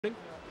But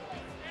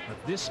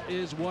this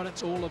is what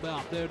it's all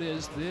about. There it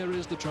is. There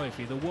is the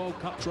trophy, the World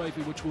Cup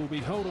trophy, which will be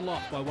held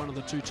aloft by one of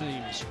the two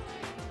teams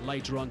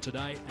later on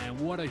today. And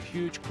what a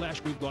huge clash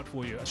we've got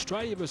for you.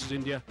 Australia versus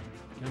India,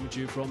 coming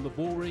to you from the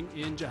Bullring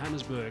in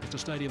Johannesburg. It's a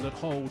stadium that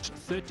holds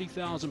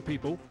 30,000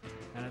 people,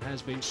 and it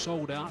has been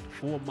sold out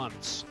for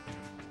months.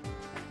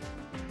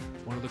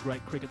 One of the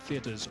great cricket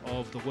theatres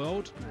of the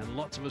world, and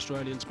lots of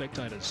Australian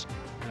spectators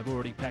have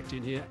already packed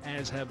in here,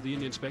 as have the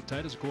Indian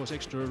spectators. Of course,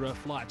 extra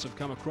flights have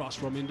come across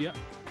from India,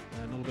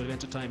 and a little bit of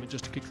entertainment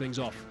just to kick things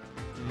off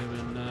here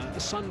in a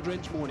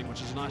sun-drenched morning,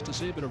 which is nice to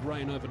see. A bit of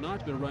rain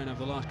overnight, a bit of rain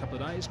over the last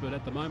couple of days, but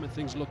at the moment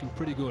things are looking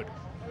pretty good,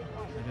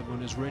 and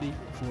everyone is ready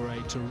for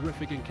a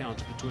terrific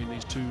encounter between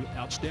these two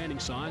outstanding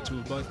sides who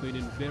have both been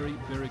in very,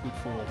 very good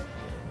form.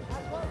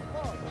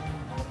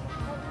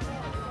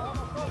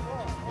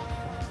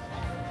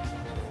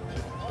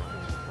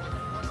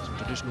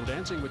 Traditional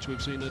dancing, which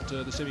we've seen at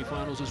the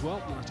semi-finals as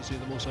well. Nice to see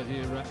them also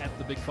here at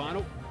the big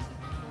final.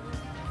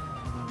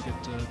 We'll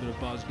get a bit of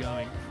buzz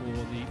going for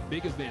the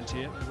big event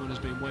here. Everyone has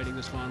been waiting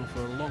this final for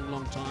a long,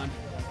 long time.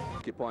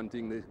 Keep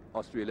pointing the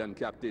Australian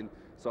captain,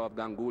 Saurav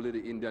Ganguly, the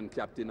Indian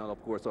captain, and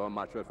of course our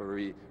match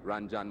referee,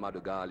 Ranjan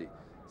Madugali.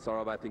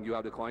 Saurav, I think you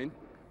have the coin.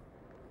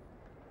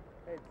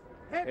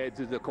 Heads. Heads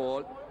is the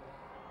call.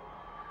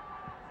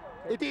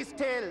 It is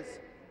tails.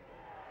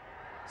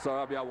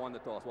 Saurav, you won the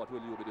toss. What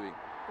will you be doing?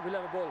 We'll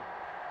have a ball.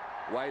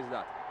 Why is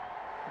that?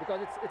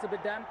 Because it's a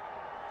bit damp.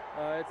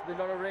 It's been a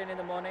lot of rain in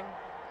the morning.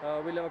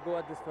 We'll have a go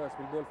at this first.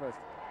 We'll bowl first.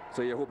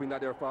 So you're hoping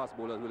that their fast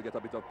bowlers will get a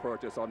bit of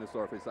purchase on the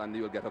surface and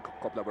you'll get a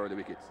couple of early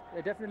wickets?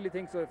 I definitely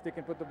think so. If they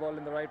can put the ball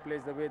in the right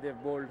place the way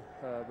they've bowled,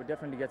 we'll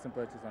definitely get some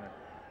purchase on it.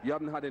 You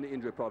haven't had any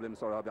injury problems,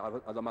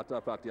 Saurav. As a matter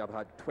of fact, you have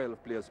had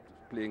 12 players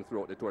playing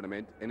throughout the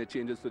tournament. Any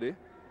changes today?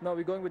 No,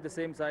 we're going with the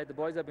same side. The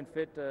boys have been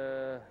fit,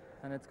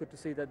 and it's good to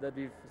see that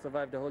we've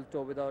survived the whole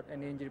tour without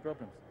any injury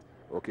problems.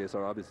 Okay,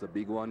 Saurav, it's a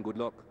big one. Good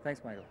luck.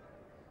 Thanks, Michael.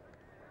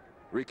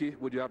 Ricky,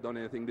 would you have done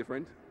anything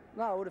different?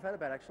 No, I would have had a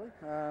bat actually.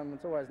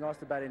 It's always nice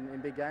to bat in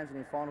big games and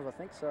in finals, I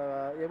think.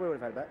 So yeah, we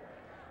would have had a bat.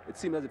 It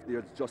seems as if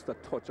there's just a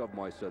touch of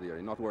moisture there.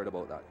 You're not worried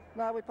about that?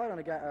 No, we played on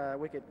a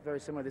wicket very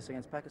similar to this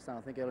against Pakistan,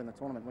 I think, early in the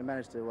tournament. We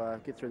managed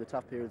to get through the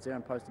tough periods there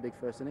and post a big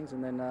first innings,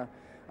 and then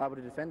able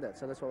to defend that.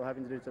 So that's what we're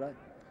having to do today.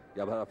 You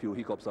have had a few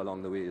hiccups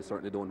along the way. You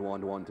certainly don't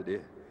want one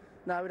today.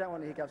 No, we don't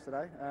want any hiccups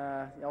today.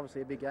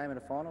 Obviously a big game and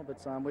a final, but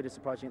we're just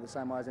approaching it the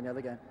same way as any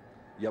other game.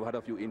 You have had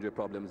a few injury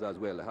problems as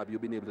well. Have you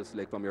been able to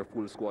select from your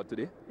full squad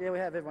today? Yeah, we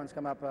have. Everyone's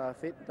come up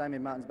fit.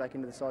 Damien Martin's back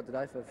into the side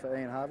today for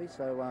Ian Harvey.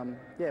 So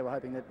yeah, we're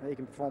hoping that he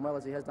can perform well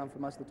as he has done for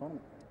most of the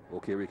tournament.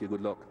 Okay, Ricky, good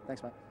luck.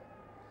 Thanks, mate.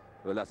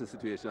 Well, that's the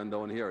situation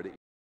down here.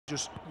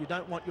 You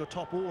don't want your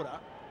top order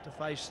to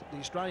face the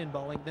Australian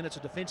bowling, then it's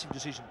a defensive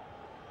decision.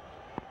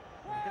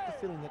 I get the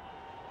feeling that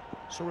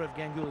Saurav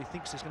Ganguly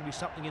thinks there's going to be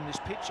something in this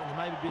pitch, and there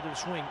may be a bit of a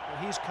swing. Well,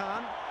 here's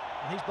Khan,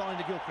 and he's bowling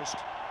to Gilchrist.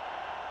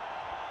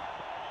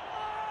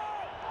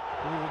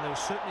 Ooh, and there was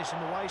certainly some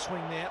away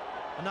swing there.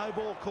 A no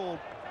ball called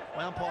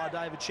by umpire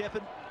David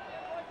Shepherd.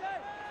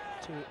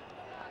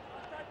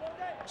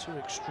 Two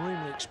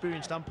extremely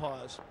experienced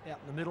umpires out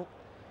in the middle.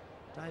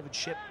 David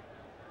Shepherd,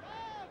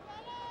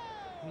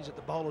 he's at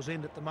the bowler's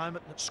end at the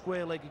moment. At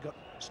square leg, you've got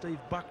Steve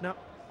Buckner.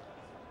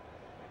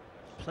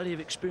 Plenty of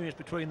experience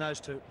between those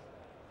two.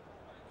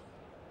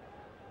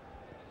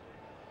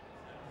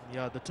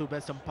 Yeah, the two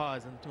best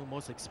umpires and two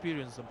most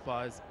experienced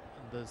umpires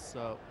in this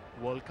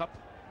World Cup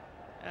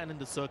and in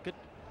the circuit,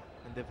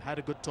 and they've had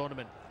a good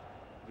tournament.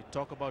 We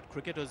talk about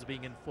cricketers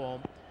being in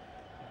form.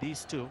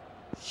 These two,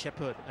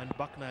 Shepherd and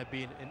Buckner, have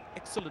been in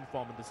excellent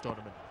form in this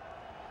tournament.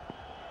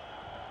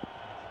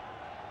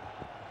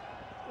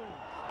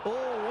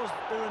 Oh, was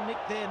there a nick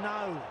there?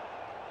 No.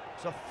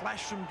 It's a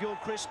flash from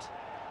Gilchrist.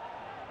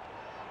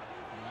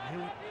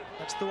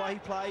 That's the way he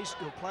plays.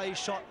 He'll play his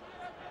shot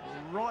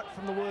right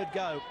from the word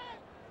go.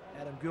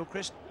 Adam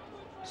Gilchrist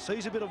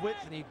sees a bit of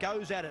width and he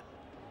goes at it.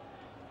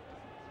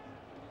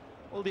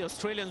 Well, the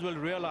Australians will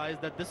realize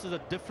that this is a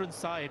different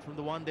side from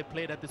the one they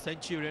played at the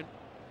Centurion.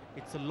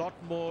 It's a lot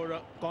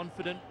more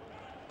confident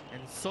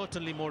and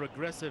certainly more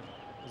aggressive.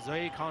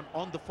 Zahir Khan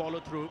on the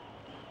follow-through.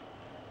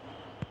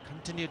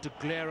 Continue to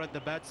glare at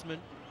the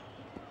batsman.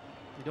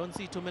 You don't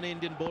see too many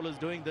Indian bowlers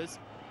doing this.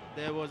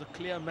 There was a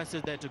clear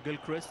message there to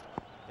Gilchrist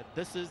that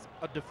this is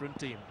a different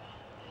team.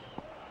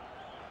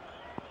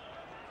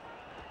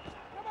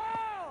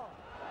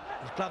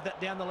 He's gloved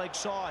that down the leg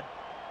side.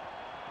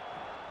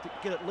 To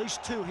get at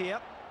least two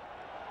here.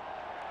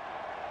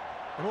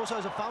 And also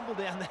there's a fumble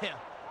down there.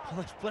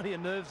 There's plenty of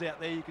nerves out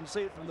there. You can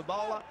see it from the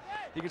bowler.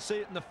 You can see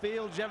it in the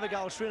field.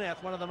 Javagal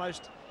Srinath, one of the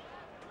most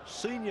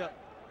senior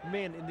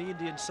men in the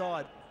Indian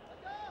side.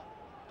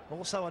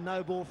 Also a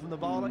no ball from the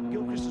bowler.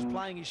 Gilchrist is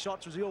playing his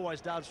shots as he always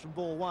does from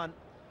ball one.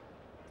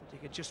 But you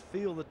can just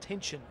feel the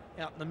tension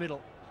out in the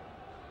middle.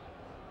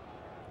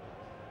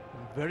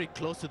 Very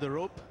close to the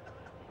rope.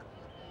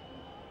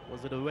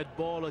 Was it a wet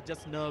ball or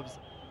just nerves?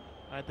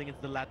 I think it's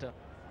the latter.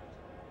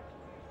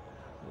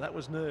 That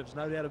was nerves,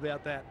 no doubt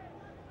about that.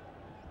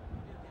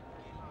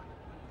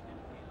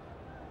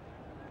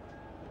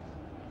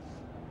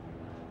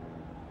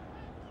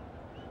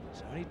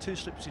 So only 2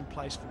 slips in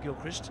place for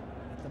Gilchrist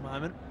at the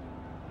moment.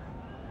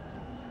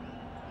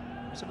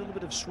 There's a little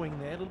bit of swing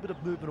there, a little bit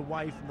of movement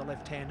away from the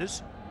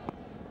left-handers.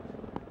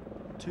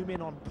 2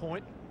 men on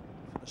point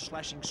for the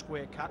slashing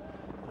square cut,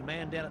 and a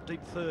man down at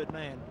deep third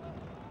man.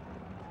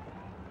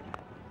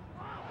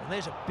 And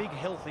there's a big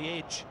healthy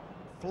edge.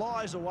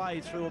 Flies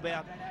away through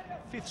about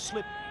 5th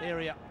slip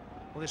area.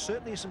 Well, there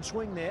certainly is some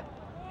swing there.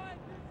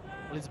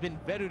 Well, he's been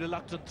very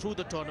reluctant through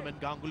the tournament,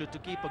 Ganguly, to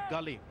keep a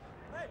gully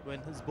when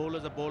his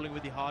bowlers are bowling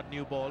with the hard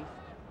new ball.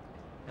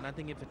 And I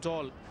think if at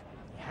all,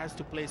 he has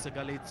to place a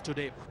gully, it's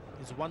today.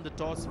 He's won the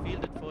toss,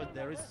 fielded first,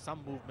 there is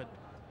some movement.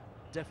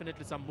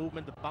 Definitely some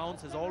movement. The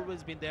bounce has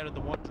always been there at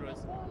the Wanderers.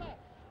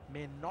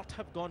 May not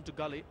have gone to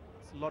gully.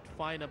 It's a lot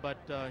finer, but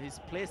he's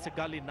placed a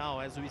gully now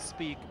as we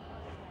speak.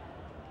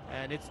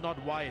 And it's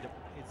not wide.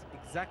 It's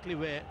exactly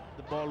where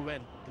the ball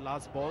went, the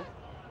last ball.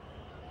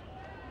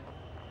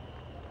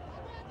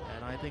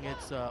 And I think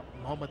it's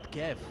Mohammad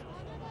Kaif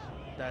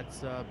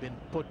that's been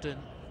put in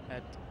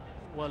at,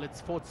 well,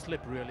 it's 4th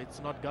slip really, it's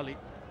not gully.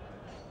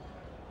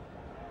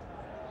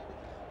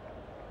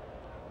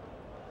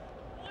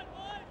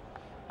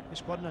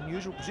 It's quite an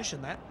unusual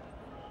position, that.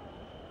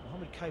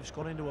 Mohammad Kaif's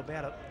got into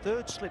about a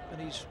 3rd slip, and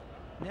he's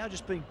now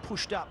just being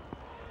pushed up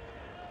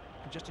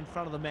just in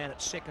front of the man at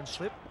 2nd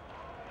slip.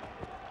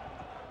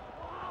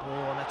 Oh,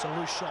 and that's a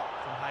loose shot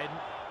from Hayden.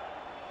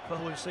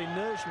 Well, we've seen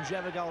nerves from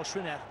Javagal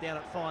Srinath down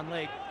at fine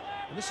leg,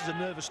 and this is a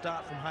nervous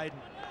start from Hayden.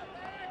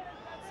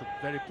 It's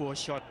a very poor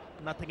shot,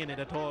 nothing in it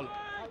at all.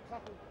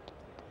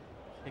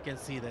 You can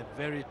see the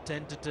very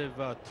tentative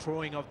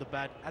throwing of the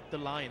bat at the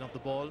line of the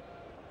ball.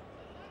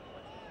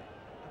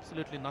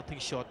 Absolutely nothing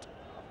shot.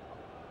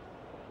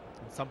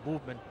 And some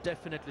movement,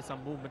 definitely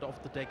some movement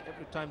off the deck.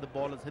 Every time the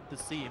ball has hit the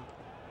seam,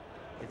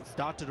 it's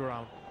darted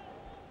around.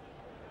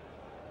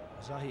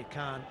 Zahir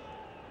Khan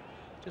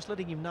just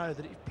letting him know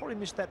that he probably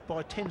missed that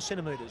by 10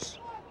 centimetres.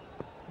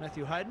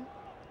 Matthew Hayden.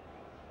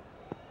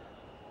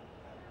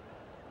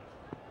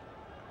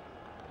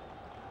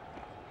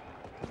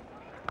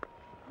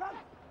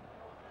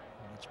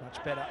 That's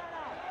much better.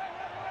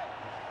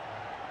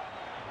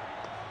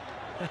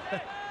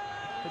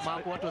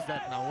 Mark, what was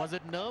that now? Was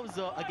it nerves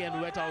or again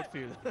wet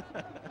outfield?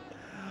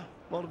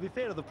 Well, to be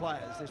fair to the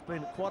players, there's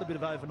been quite a bit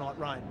of overnight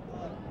rain.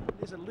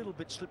 There's a little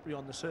bit slippery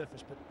on the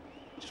surface, but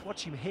just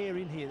watch him hair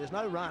in here. There's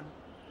no run.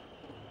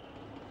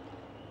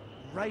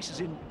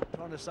 Races in,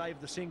 trying to save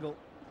the single.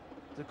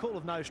 The call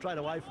of no straight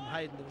away from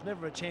Hayden. There was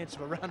never a chance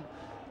of a run.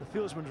 The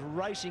fieldsman's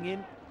racing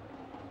in.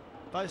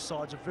 Both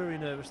sides are very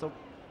nervous. I'm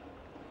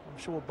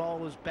sure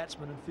bowlers,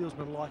 batsmen and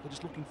fieldsmen alike are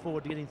just looking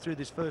forward to getting through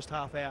this first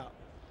half hour.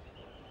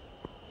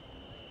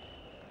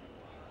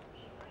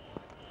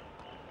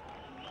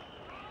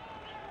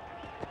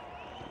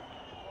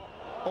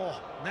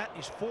 Oh, and that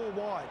is 4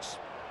 wides.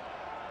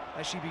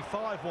 There should be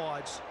 5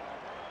 wides.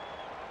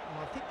 And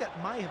I think that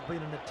may have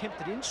been an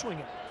attempted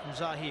in-swinger from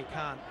Zahir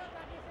Khan.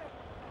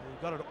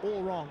 He got it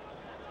all wrong.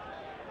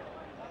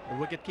 The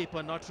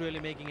wicketkeeper not really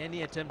making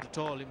any attempt at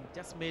all. He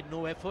just made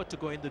no effort to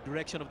go in the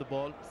direction of the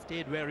ball.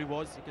 Stayed where he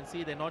was. You can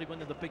see they're not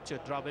even in the picture,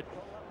 Dravid.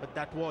 But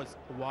that was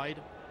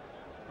wide.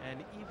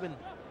 And even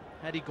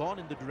had he gone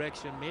in the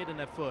direction, made an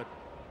effort,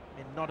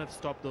 may not have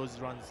stopped those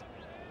runs.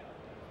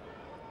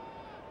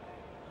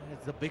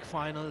 It's the big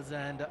finals,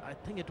 and I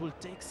think it will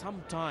take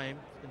some time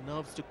for the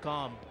nerves to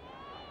calm.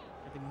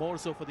 I think more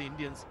so for the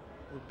Indians,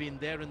 who've been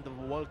there in the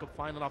World Cup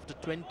final after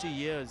 20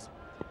 years,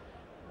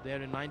 there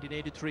in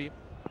 1983.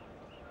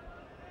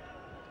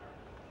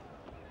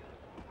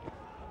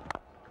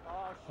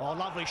 Oh,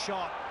 lovely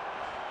shot.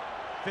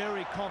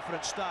 Very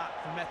confident start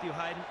from Matthew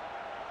Hayden.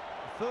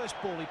 The first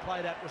ball he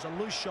played at was a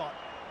loose shot.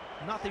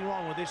 Nothing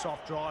wrong with this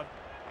off drive.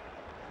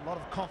 A lot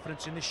of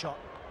confidence in this shot.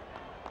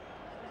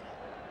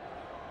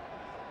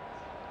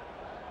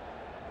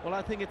 Well,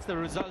 I think it's the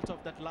result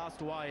of that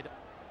last wide.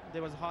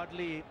 There was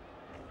hardly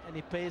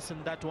any pace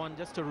in that one,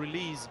 just a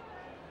release.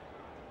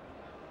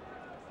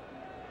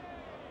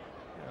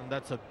 And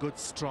that's a good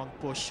strong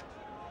push.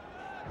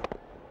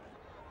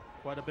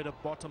 Quite a bit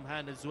of bottom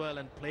hand as well,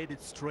 and played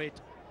it straight.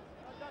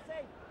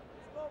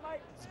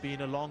 It's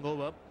been a long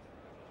over,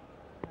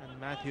 and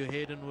Matthew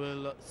Hayden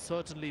will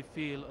certainly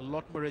feel a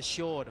lot more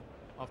assured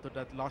after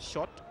that last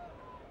shot.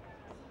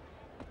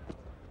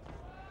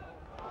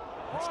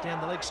 That's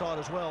down the leg side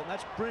as well.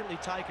 That's brilliantly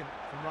taken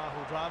from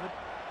Rahul Dravid.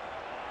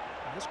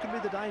 And this can be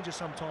the danger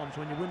sometimes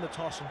when you win the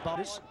toss and bowl.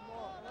 This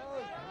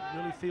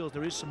really feels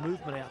there is some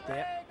movement out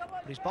there,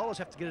 but his bowlers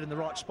have to get it in the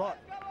right spot.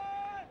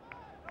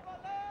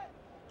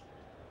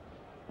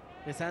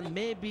 Yes, and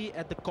maybe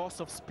at the cost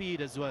of speed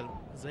as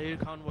well. Zahir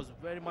Khan was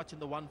very much in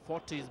the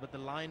 140s, but the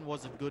line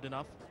wasn't good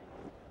enough.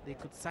 They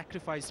could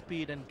sacrifice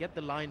speed and get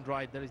the line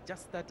right. There is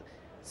just that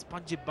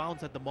spongy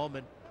bounce at the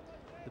moment.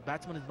 The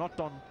batsman is not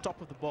on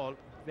top of the ball.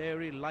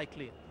 Very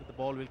likely that the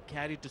ball will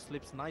carry to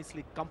slips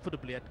nicely,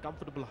 comfortably, at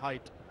comfortable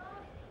height.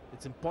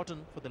 It's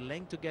important for the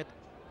length to get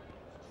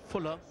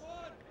fuller,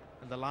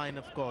 and the line,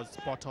 of course,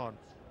 spot on.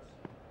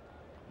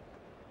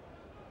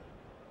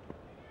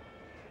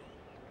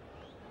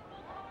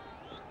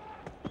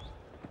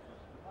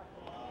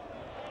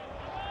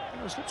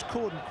 The slip's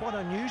cordon quite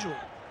unusual.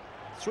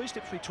 3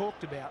 slips we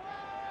talked about.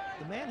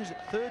 The man who's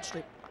at 3rd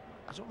slip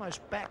is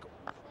almost back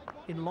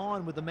in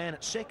line with the man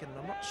at 2nd, and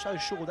I'm not so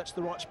sure that's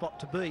the right spot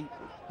to be.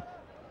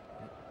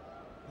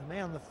 The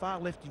man on the far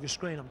left of your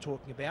screen I'm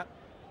talking about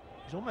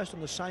is almost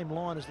on the same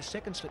line as the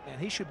 2nd slip man.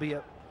 He should be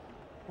up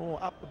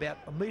about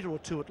a metre or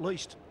 2 at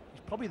least.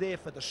 He's probably there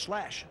for the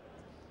slash,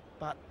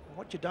 but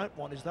what you don't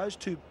want is those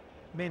 2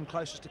 men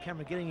closest to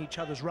camera getting each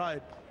other's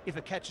road if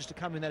a catch is to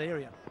come in that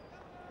area.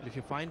 If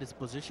you find his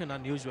position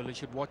unusual, you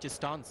should watch his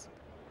stance.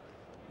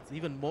 It's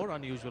even more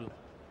unusual.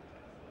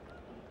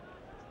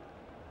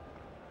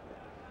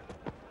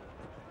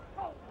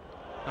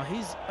 Now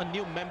he's a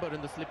new member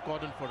in the slip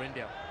cordon for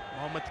India,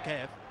 Mohammad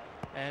Kaif,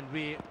 and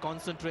we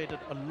concentrated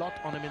a lot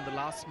on him in the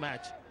last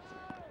match.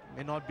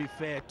 May not be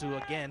fair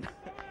to again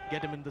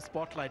get him in the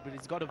spotlight, but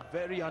he's got a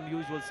very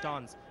unusual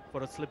stance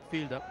for a slip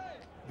fielder.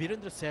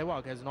 Virendra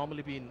Sehwag has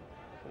normally been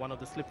one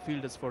of the slip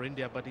fielders for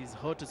India, but he's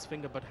hurt his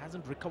finger but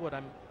hasn't recovered.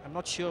 I'm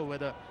not sure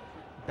whether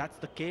that's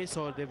the case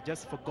or they've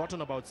just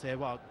forgotten about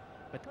Sehwag.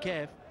 But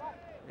Kaif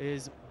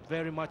is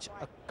very much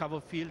a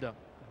cover fielder,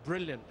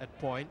 brilliant at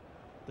point.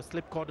 The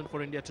slip cordon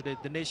for India today,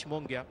 Dinesh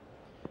Mongia,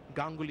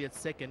 Ganguly at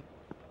 2nd,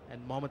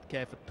 and Mohammad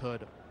Kaif at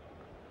 3rd.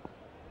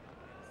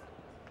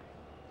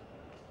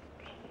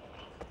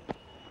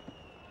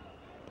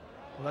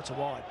 Well, that's a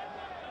wide.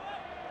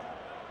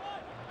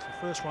 It's the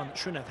first one that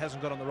Srinath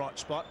hasn't got on the right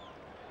spot.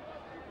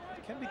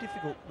 It can be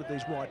difficult with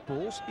these wide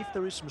balls. If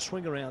there is some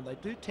swing around, they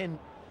do tend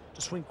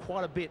to swing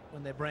quite a bit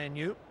when they're brand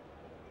new.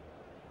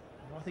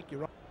 And I think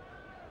you're right.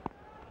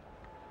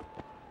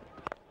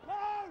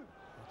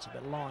 That's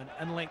about line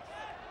and length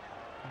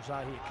from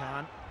Zahir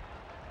Khan.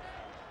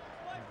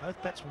 And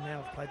both batsmen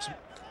now have played some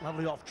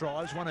lovely off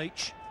drives, one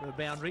each for a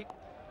boundary.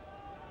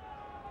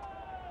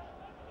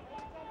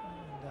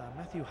 And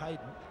Matthew Hayden,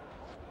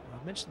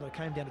 I mentioned that I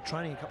came down to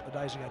training a couple of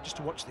days ago just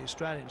to watch the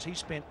Australians. He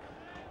spent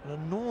an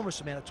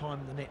enormous amount of time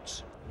in the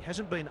nets. He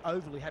hasn't been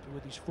overly happy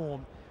with his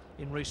form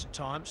in recent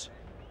times.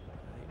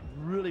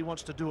 He really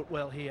wants to do it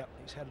well here.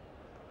 He's had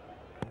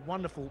a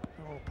wonderful,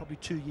 probably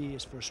 2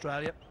 years for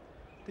Australia.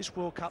 This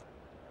World Cup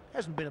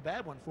hasn't been a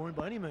bad one for him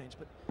by any means,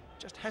 but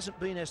just hasn't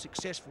been as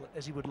successful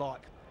as he would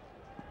like.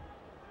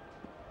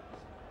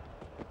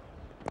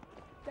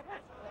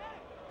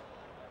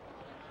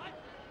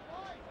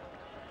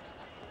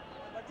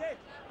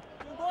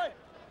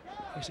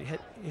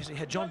 He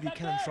had John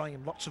Buchanan throwing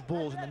him lots of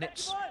balls in the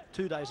nets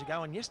 2 days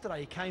ago, and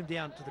yesterday he came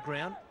down to the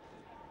ground